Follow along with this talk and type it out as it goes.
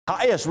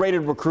highest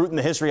rated recruit in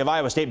the history of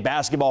Iowa State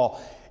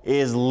basketball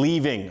is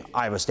leaving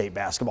Iowa State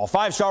basketball.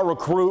 Five-star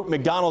recruit,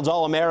 McDonald's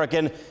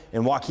All-American,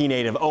 and Waukee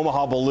native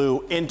Omaha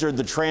Biliew entered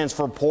the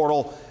transfer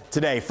portal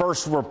today.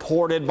 First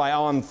reported by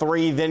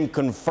On3, then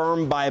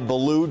confirmed by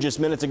Biliew just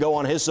minutes ago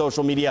on his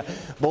social media.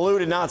 Biliew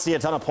did not see a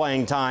ton of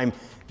playing time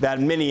that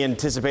many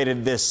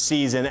anticipated this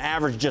season.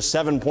 Averaged just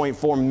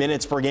 7.4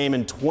 minutes per game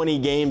in 20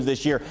 games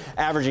this year,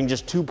 averaging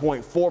just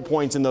 2.4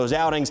 points in those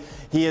outings.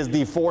 He is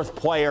the fourth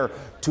player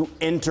to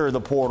enter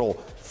the portal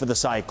for the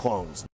Cyclones.